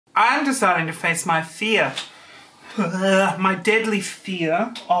I'm deciding to face my fear. My deadly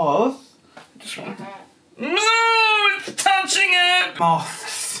fear of... No, it's touching it!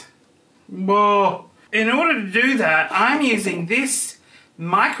 Moths. Whoa. In order to do that, I'm using this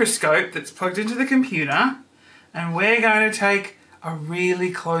microscope that's plugged into the computer, and we're going to take a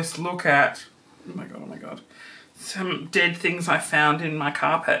really close look at... Oh my god, oh my god. Some dead things I found in my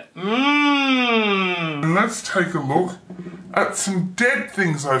carpet. Let's take a look at some dead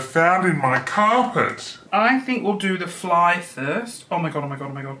things I found in my carpet. I think we'll do the fly first. Oh my god, oh my god,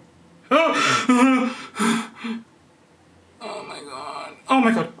 oh my god. Oh my god. Oh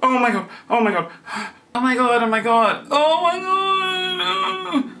my god, oh my god, oh my god. Oh my god, oh my god. Oh my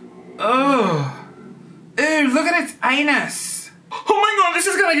god. Oh. Ew, look at its anus. Oh my god, this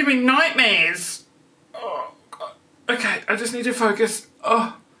is gonna give me nightmares. Oh god. Okay, I just need to focus.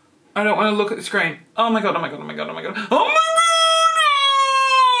 Oh, I don't want to look at the screen. Oh my god, oh my god, oh my god, oh my god. Oh my god!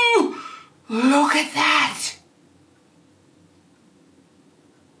 Oh! Look at that!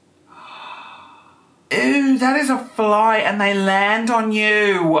 Ew, that is a fly and they land on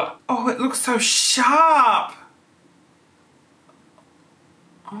you. Oh, it looks so sharp.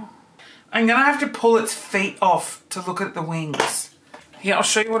 Oh. I'm gonna have to pull its feet off to look at the wings. Here, I'll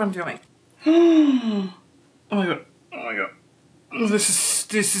show you what I'm doing. Oh my god, oh my god. Oh,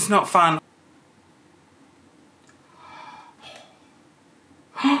 this is not fun.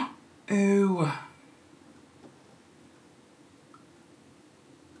 Ew.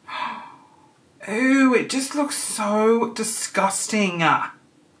 Ew, it just looks so disgusting. Oh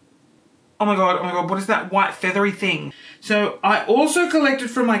my god, what is that white feathery thing? So I also collected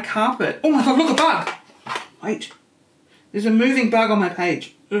from my carpet. Oh my god, look, a bug! Wait, there's a moving bug on my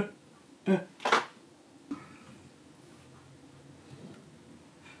page.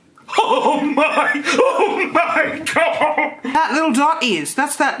 Oh my god! That little dot is,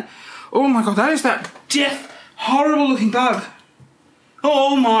 that's that, oh my god, that is that death, horrible looking bug.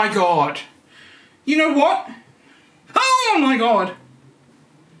 Oh my god. You know what? Oh my god!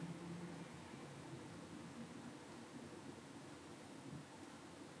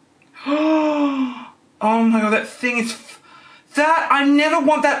 Oh my god, that thing is... That, I never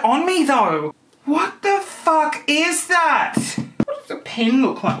want that on me though! What the fuck is that? What does a pen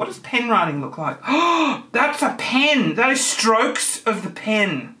look like? What does pen writing look like? Oh, that's a pen! That is strokes of the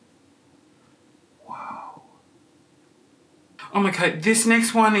pen. Wow. Oh my god, this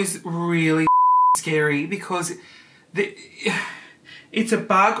next one is really scary because it's a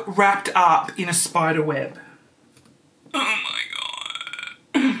bug wrapped up in a spider web. Oh my god.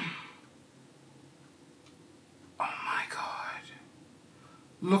 Oh my god.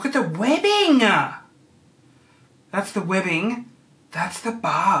 Look at the webbing. That's the webbing. That's the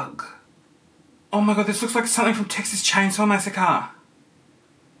bug. Oh my god, this looks like something from Texas Chainsaw Massacre.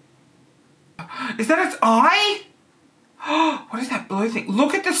 Is that its eye? What is that blue thing?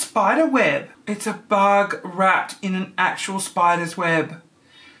 Look at the spider web. It's a bug wrapped in an actual spider's web.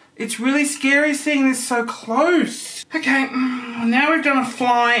 It's really scary seeing this so close. Okay, now we've done a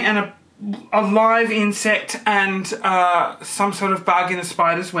fly and a live insect and some sort of bug in a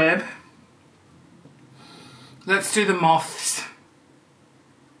spider's web. Let's do the moths.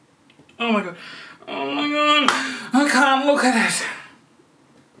 Oh my god. Oh my god. I can't look at it.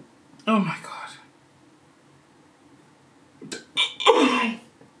 Oh my god.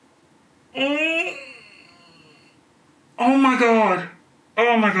 Oh my god.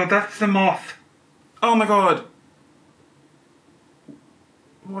 Oh my god, that's the moth. Oh my god.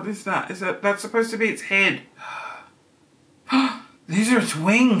 What is that? That's supposed to be its head. These are its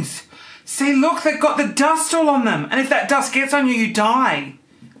wings. See, look, they've got the dust all on them. And if that dust gets on you, you die.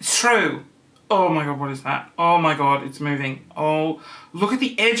 It's true. Oh my god, what is that? Oh my god, it's moving. Oh, look at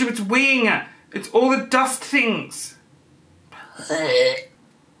the edge of its wing. It's all the dust things.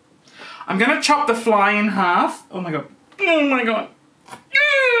 I'm gonna chop the fly in half. Oh my god. Oh my god.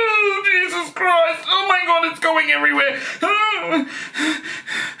 Oh, Jesus Christ. Oh my god, it's going everywhere. Oh.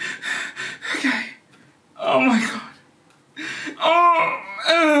 Okay. Oh my god. Oh.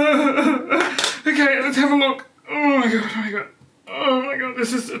 Okay, let's have a look. Oh my god, oh my god. Oh my god,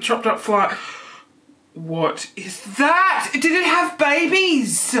 this is a chopped up fly. What is that? Did it have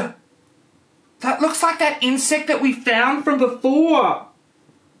babies? That looks like that insect that we found from before.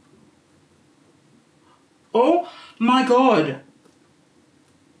 Oh my god.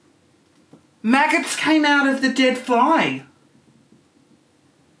 Maggots came out of the dead fly.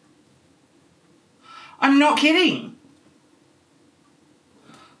 I'm not kidding.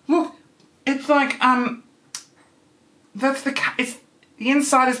 Look, it's like, that's the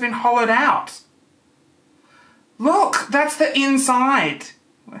inside has been hollowed out. Look, that's the inside.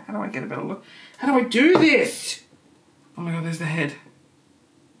 How do I get a better look? How do I do this? Oh my god, there's the head.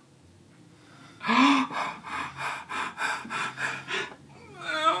 Oh,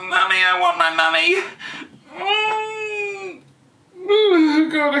 mummy, I want my mummy. Oh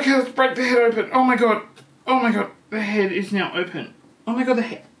god, okay, let's break the head open. Oh my god. Oh my god, the head is now open. Oh my god, the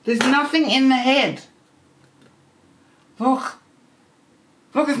head. There's nothing in the head. Look.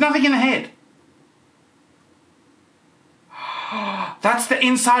 Look, there's nothing in the head. That's the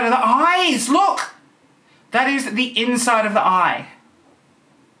inside of the eyes. Look. That is the inside of the eye.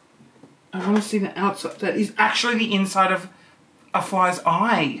 I want to see the outside. That is actually the inside of a fly's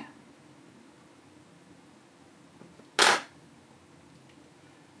eye.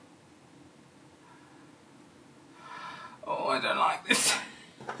 Oh, I don't like this.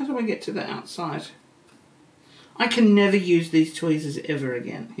 How do I get to the outside? I can never use these tweezers ever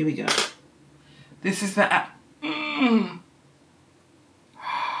again. Here we go. This is the... Oh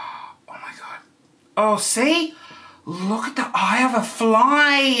my god. Oh, see? Look at the eye of a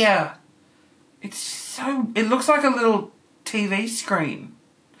fly. It's so... It looks like a little TV screen.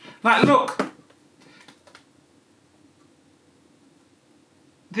 Like, look.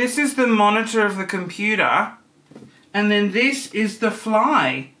 This is the monitor of the computer. And then this is the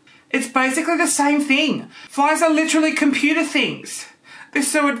fly. It's basically the same thing. Flies are literally computer things. They're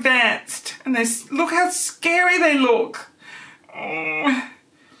so advanced. And look how scary they look. Oh.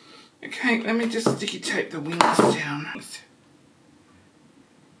 Okay, let me just sticky tape the wings down.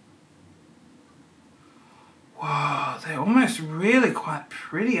 Wow, they're almost really quite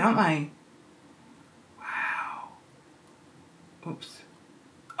pretty, aren't they? Wow. Oops.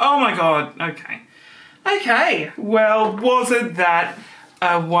 Oh my god, okay. Okay, well, wasn't that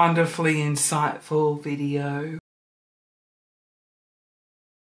a wonderfully insightful video?